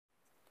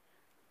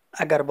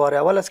اگر بار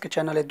اول است که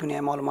چنل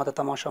دنیای معلومات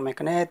تماشا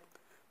میکنید،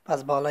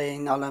 پس بالای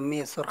این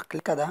علامه سرخ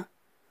کلیک ده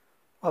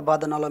و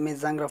بعد علامه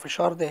زنگ را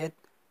فشار دهید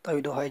تا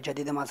ویدیوهای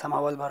جدیدم از هم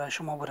اول برای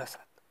شما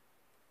برسد.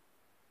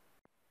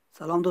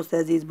 سلام دوست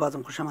عزیز،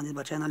 بازم خوش آمدید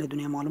به چنل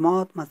دنیای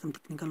معلومات. من هستم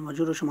تکنیکال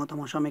ماجور و شما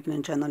تماشا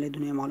میکنید چنل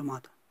دنیای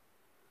معلومات.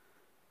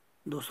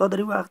 دوستا در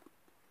این وقت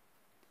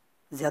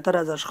زیادتر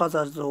از اشخاص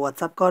از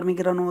واتساپ کار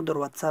میگیرن و در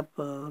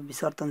واتساپ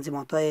بسیار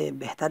تنظیمات های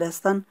بهتر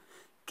هستن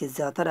که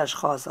زیادتر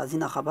اشخاص از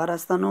این خبر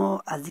هستن و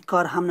از این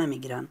کار هم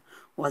نمیگیرن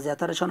و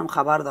زیادترشان هم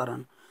خبر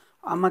دارن.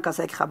 اما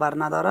کسایی که خبر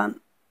ندارن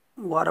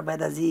واره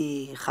باید از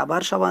این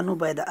خبر شون و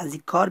باید از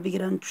این کار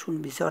بگیرن،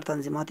 چون بسیار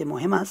تنظیمات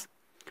مهم است.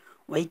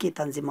 و ای که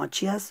تنظیمات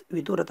چی است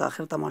ویدیو رو تا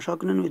آخر تماشا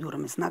کنین و ویدیو رو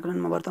مس نکنین.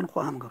 ما براتون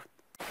خواهم گفت.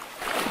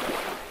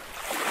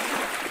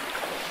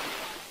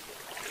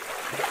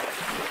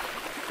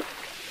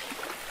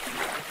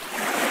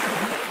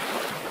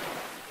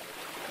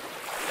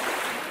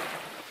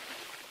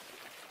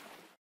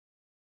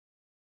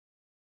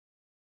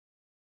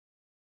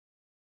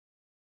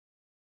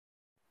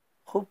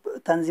 خب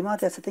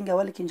تنظیمات یا ستینگ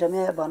اولی که اینجا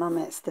میاد با نام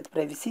استیت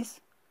پریویسی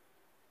است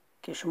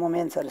که شما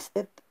میان سر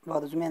استیت،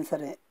 بعد از میان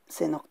سر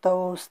 3 نقطه و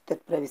استیت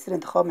پریویسی رو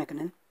انتخاب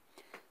میکنین.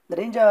 در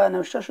اینجا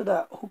نوشته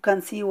شده who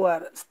can see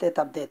your state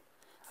update.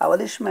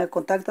 اولش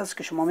کانتکت است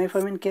که شما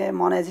میفهمین که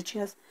معنی از چی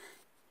است.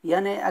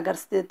 یعنی اگر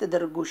استیت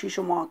در گوشی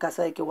شما،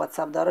 کسایی که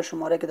واتساپ داره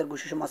شماره که در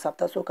گوشی شما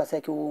ثبت است و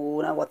کسایی که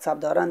واتساپ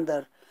دارن،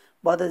 در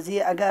بعد از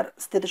این اگر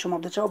استیت شما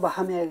اپدیت شه به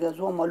همه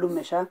اجزا معلوم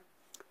میشه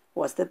و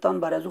استیتتان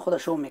برای از خود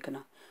شو میکنه.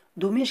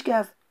 دومیش که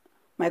از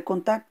my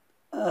contact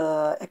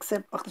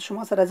accept وقتی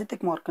شما سر از این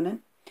تک مارک کنین،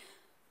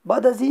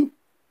 بعد از این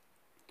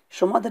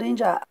شما در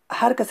اینجا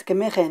هر کسی که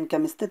میخواین که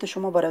استیت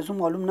شما برای از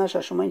معلوم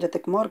نشه، شما اینجا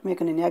تک مارک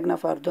میکنین. یک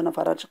نفر، دو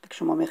نفر، هر چقدر که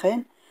شما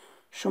میخواین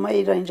شما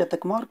اینجا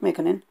تک مارک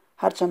میکنین،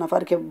 هر چند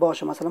نفر که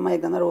باشه. مثلا من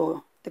یک دانه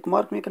رو تک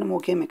مارک میکنم،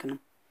 اوکی میکنم.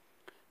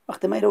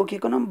 وقتی من رو اوکی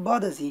کنم،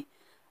 بعد از این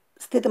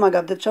استیت ما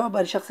اپدیت شه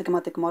برای شخصی که من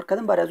تک مارک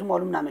کردم برای از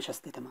معلوم نمیشه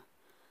استیت ما.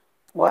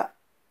 و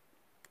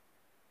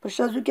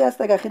پشت از او که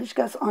هست اگر آخرش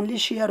که هست only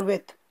share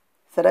with،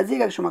 سر از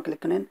اگر شما کلیک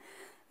کنین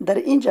در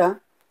اینجا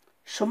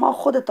شما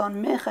خودتان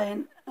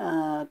میخواین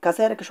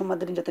کسایی را که شما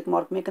در اینجا تک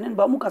مارک میکنین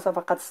با اون کسا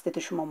فقط استیت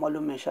شما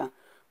معلوم میشه.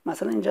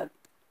 مثلا اینجا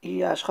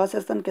این اشخاص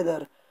هستن که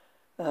در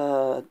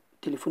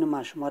تلفن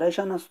ما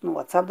شمارهشان هست و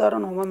واتساپ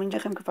دارن و ما اینجا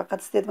خواهیم که فقط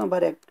استیت ما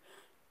برای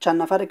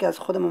چند نفر که از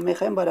خودمون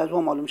میخوایم برای از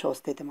اون معلوم شه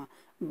استیت ما،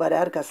 برای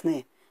هر کس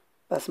نه.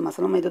 پس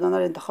مثلا من دو دانه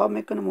رو انتخاب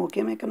میکنم و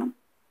اوکی میکنم،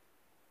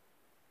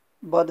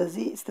 بعد از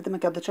این استیت ما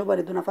که اپدیت شه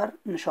برای دو نفر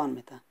نشان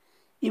میده.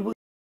 این بود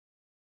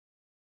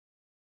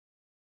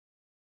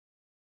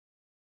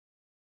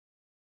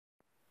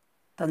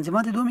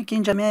تنظیمات دومی که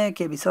اینجا میاد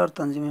که بسیار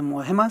تنظیم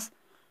مهم است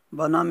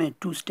با نام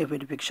 2 step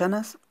verification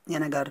است.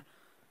 یعنی اگر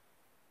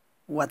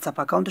واتساپ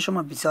اکانت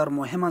شما بسیار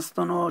مهم است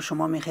و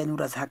شما میخواین او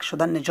را از هک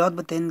شدن نجات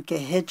بدین که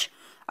هیچ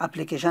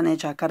اپلیکیشن،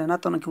 هیچ هکر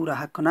نتونه که او را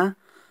هک کنه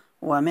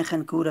و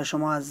میخواین که او را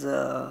شما از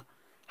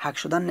هک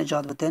شدن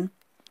نجات بدین،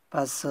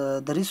 پس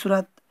در این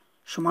صورت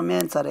شما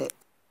میان سر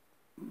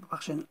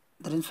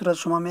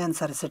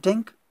سر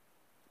ستینگ،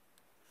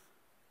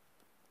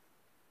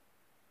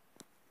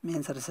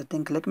 میان سر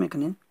ستینگ کلیک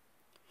میکنین.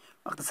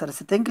 وقتی سر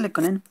ستینگ کلیک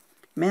کنین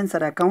میان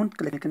سر اکانت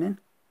کلیک میکنین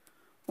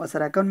و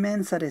سر اکانت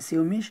میان سر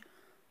سیومیش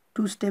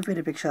 2 step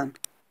verification.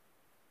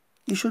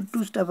 این شد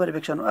 2 step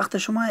verification. وقتی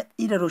شما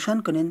این را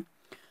روشن کنین،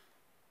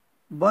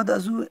 بعد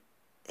از او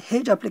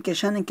هیچ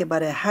اپلیکیشنی که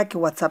برای هک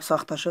واتساپ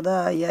ساخته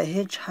شده یا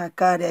هیچ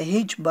هکر یا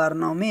هیچ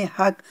برنامه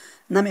هک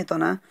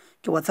نمیتونه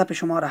که واتساپ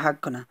شما را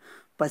هک کنه.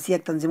 پس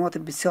یک تنظیمات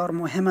بسیار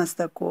مهم است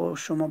که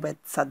شما باید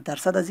 100%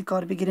 از این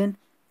کار بگیرین،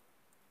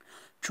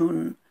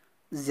 چون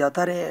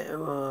زیادتر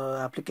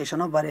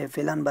اپلیکیشن ها برای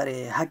فعلا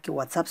برای هک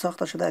واتساپ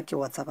ساخته شده که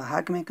واتساپ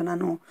هک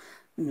میکنن و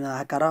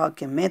هکرها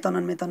که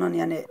میتونن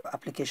یعنی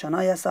اپلیکیشن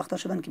های ساخته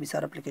شدن که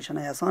بسیار اپلیکیشن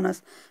های آسان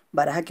است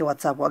برای هک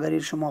واتساپ. و اگر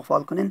شما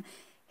فعال کنین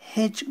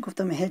هیچ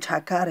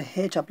هکر،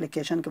 هیچ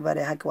اپلیکیشن که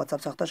برای هک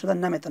واتساپ ساخته شده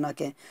نمیتونه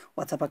که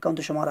واتساپ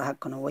اکانت شما را هک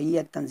کنه و این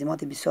یک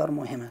تنظیمات بسیار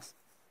مهم است.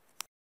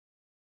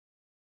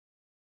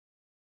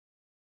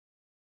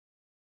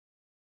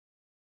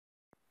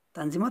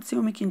 تنظیمات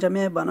سومی که اینجا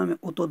میاد با نام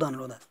اوتو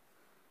دانلود است.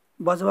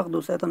 بعض وقت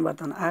دوستایتان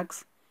براتون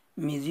عکس،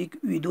 موزیک،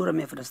 ویدیو را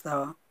میفرسته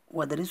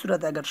و در این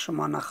صورت اگر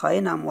شما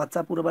نخواهین هم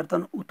واتساپ رو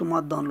براتون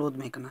اتومات دانلود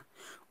میکنه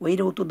و این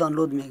رو اوتو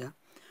دانلود میگه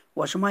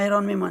و شما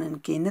حیران میمانین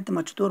که نت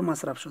ما چطور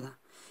مصرف شده.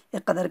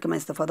 یک قدر که ما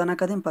استفاده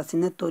نکردیم، پس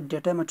نت و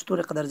دیتا ما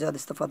چطور قدر زیاد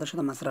استفاده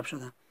شده مصرف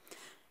شده.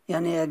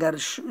 یعنی اگر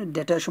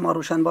دیتا شما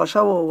روشن باشه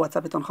و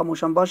واتساپتون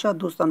خاموش باشه،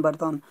 دوستان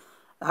براتون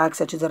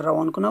عکس چیز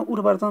روان کنه، او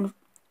رو براتون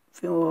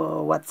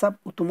واتساپ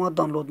اتومات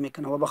دانلود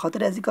میکنه و به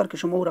خاطر از این کار که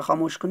شما او را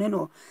خاموش کنین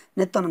و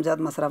نتتان هم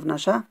زیاد مصرف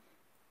نشه،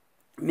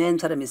 میایم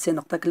سر 3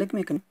 نقطه کلیک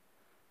میکنیم.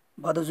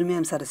 بعد از اون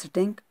میایم سر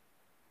ستینگ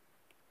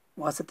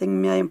و ستینگ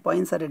میایم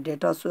پایین سر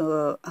دیتا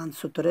اند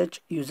استوریج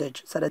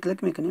یوزیج سر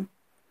کلیک میکنیم.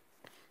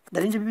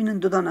 در اینجا ببینید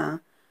دو دانه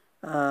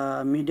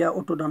میدیا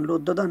اوتو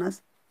دانلود دو دانه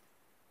است.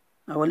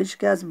 اولیش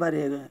که از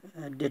برای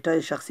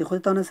دیتا شخصی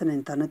خودتان است،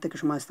 اینترنت که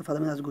شما استفاده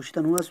می‌کنید از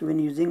گوشیتان او است. وین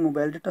یوزینگ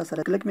موبایل دیتا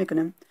سر کلیک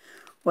میکنیم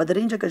و در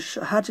اینجا که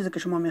هر چیزی که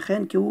شما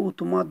میخواین که او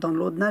اتومات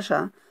دانلود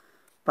نشه،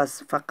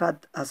 پس فقط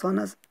آسان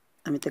است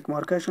همین تک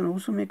مارکشون رو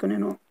وصول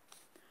میکنین و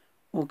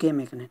اوکی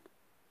میکنین.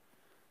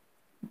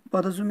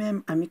 بعد از اون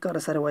میایم همین کار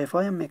سر وای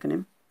فای هم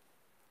میکنیم،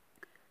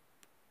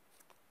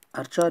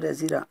 ارچار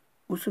از را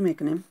وصول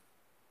میکنیم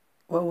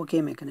و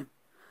اوکی میکنیم.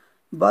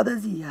 بعد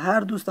از این هر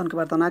دوستان که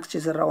براتون عکس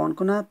چیز روان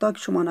کنه تا که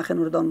شما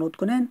نخواین رو دانلود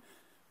کنین،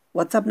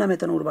 واتساپ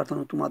نمیتونه رو براتون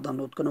اتومات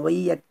دانلود کنه و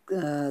این یک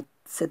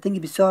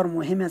ستینگ بسیار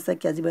مهم است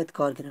که از این باید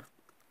کار گرفت.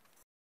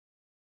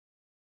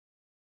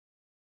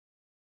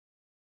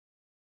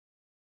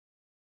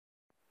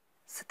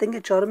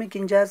 ستینگ چهارمی که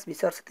اینجا است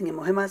بسیار ستینگ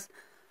مهم است.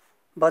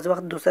 بعضی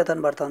وقت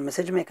دوستاتان براتون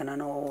مسیج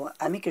میکنن و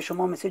امی که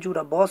شما مسیج او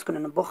را باز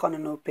کنین و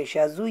بخوانین و پیش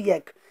از او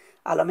یک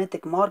علامت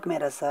تک مارک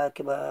میرسه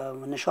که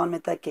نشان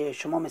میده که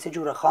شما مسیج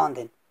او را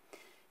خواندین.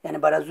 یعنی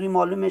برای از او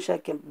معلوم میشه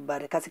که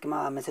برای کسی که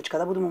ما مسیج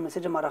کرده بودم و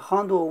مسیج ما را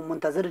خواند و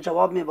منتظر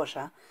جواب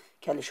میباشه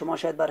که شما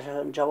شاید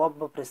برای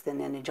جواب بفرستین،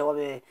 یعنی جواب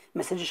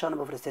مسیجشان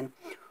بفرستین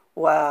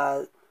و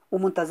او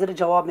منتظر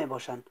جواب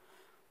میباشن.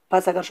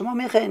 پس اگر شما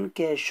میخواین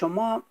که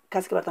شما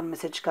کسی که براتون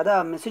مسیج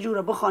کرده مسیج او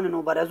را بخوانین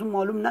و برای از اون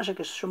معلوم نشه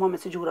که شما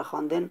مسیج او را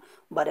خواندین،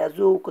 برای از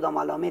او کدام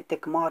علامه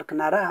تک مارک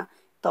نره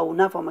تا او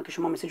نفهمه که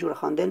شما مسیج او را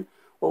خواندین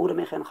و او را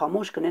میخواین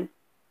خاموش کنین،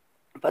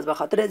 پس به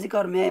خاطر از این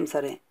کار میایم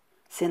سر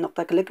سه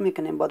نقطه کلیک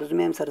میکنیم. بعد از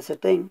میایم سر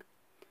ستینگ،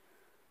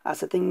 از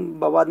ستینگ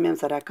با بعد میایم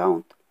سر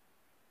اکاونت،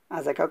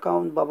 از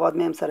اکاونت با بعد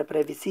میایم سر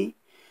پرایوسی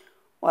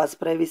و از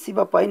پرایوسی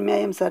با پایین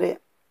میایم سر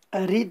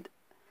رید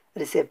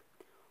ریسیپت.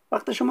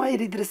 وقتی شما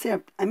رید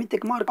ریسیپت همین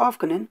تک مارک آف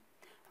کنین،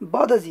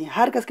 بعد از این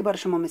هر کس که برای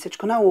شما مسیج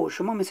کنه و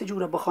شما مسیج او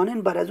را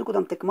بخوانین، برای از او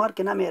کدام تک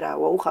مارک نمیره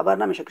و او خبر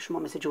نمیشه که شما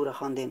مسیج او را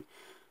خواندین.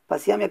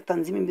 پس هم یک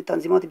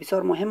تنظیمات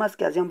بسیار مهم است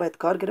که از این باید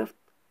کار گرفت.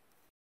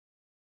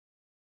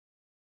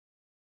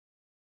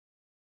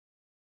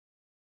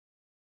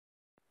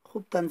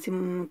 خوب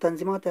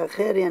تنظیمات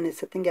اخیر یعنی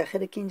ستینگ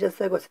اخیر که اینجا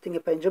است و ستینگ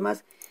پنجم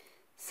است،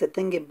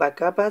 ستینگ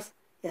بکاپ است،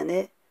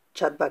 یعنی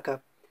چت بکاپ.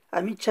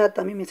 همین چت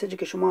همین مسیجی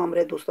که شما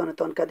امر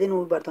دوستانتان کردین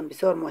و براتون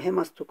بسیار مهم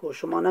است که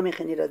شما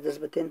نمیخواین از دست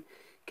بدین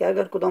که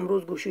اگر کدام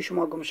روز گوشی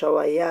شما گم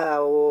شوه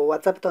یا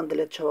واتساپتان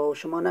دلیت شوه و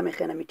شما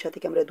نمیخواین همین چتی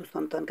که امر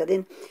دوستانتان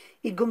کردین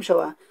این گم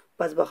شوه،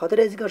 پس به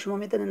خاطر از اینکه شما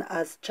میتونین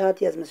از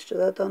چت یا از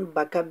مسیجاتان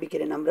بکاپ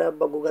بگیرین امر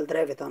با گوگل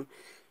درایوتان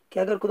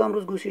که اگر کدام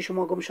روز گوشی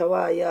شما گم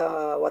شوه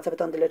یا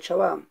واتساپتان دلیت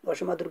شوه و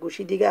شما در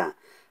گوشی دیگه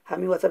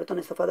همین واتساپتان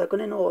استفاده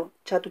کنین و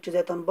چت و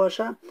چیزاتان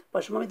باشه،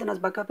 با شما میتونین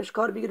از بکاپش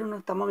کار بگیرین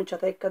و تمام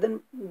چتای کردن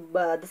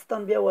با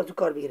دستتان بیا و از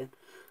کار بگیرین.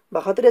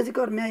 به خاطر از این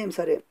کار میایم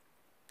سر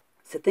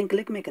ستینگ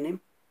کلیک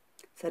میکنیم،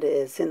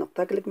 سر سه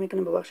نقطه کلیک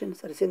میکنیم، ببخشید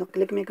سر سه نقطه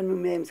کلیک میکنیم،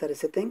 میایم سر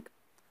ستینگ.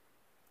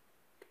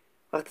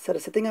 وقتی سر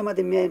ستینگ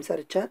آمدیم میایم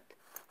سر چت،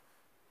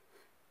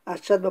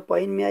 از چت به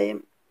پایین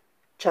میایم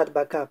چت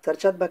بکاپ، سر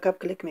چت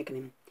بکاپ کلیک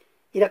میکنیم.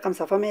 این رقم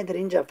صفحه می در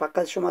اینجا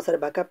فقط شما سر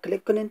بکاپ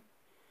کلیک کنین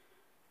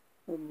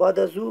و بعد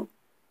از او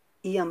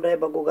این امر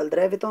با گوگل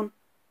درایوتان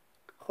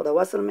خدا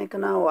وصل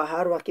میکنه و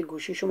هر وقت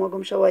گوشی شما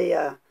گم شوه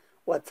یا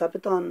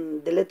واتساپتان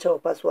دلیت شوه،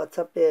 پس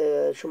واتساپ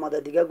شما در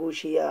دیگه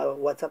گوشی یا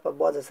واتساپ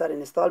باز سر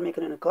اینستال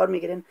میکنین و کار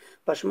میگیرین،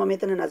 پس شما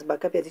میتونین از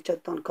بکاپ از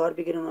چتتان کار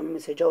بگیرین و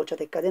مسیجا و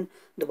چت کردین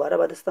دوباره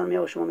به دستتان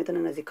میاد و شما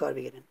میتونین از این کار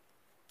بگیرین.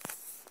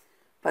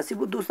 پس این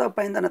بود دوستا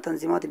پایندن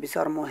تنظیمات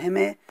بسیار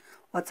مهمه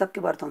واتساپ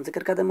که براتون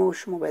ذکر کردم و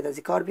شما باید از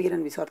این کار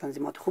بگیرین، بسیار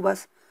تنظیمات خوب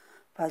است.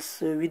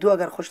 پس ویدیو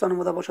اگر خوشتان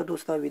اومده باشه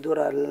دوستا ویدیو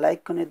را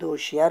لایک کنید و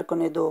شیر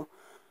کنید و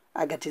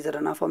اگر چیزی را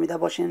نفهمیده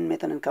باشین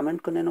میتونین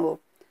کامنت کنین و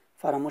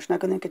فراموش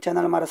نکنین که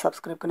چنل ما را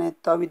سابسکرایب کنید.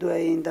 تا ویدیو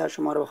آینده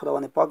شما را به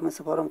خداوند پاک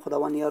میسپارم.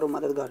 خداوند یار و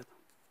مددگار.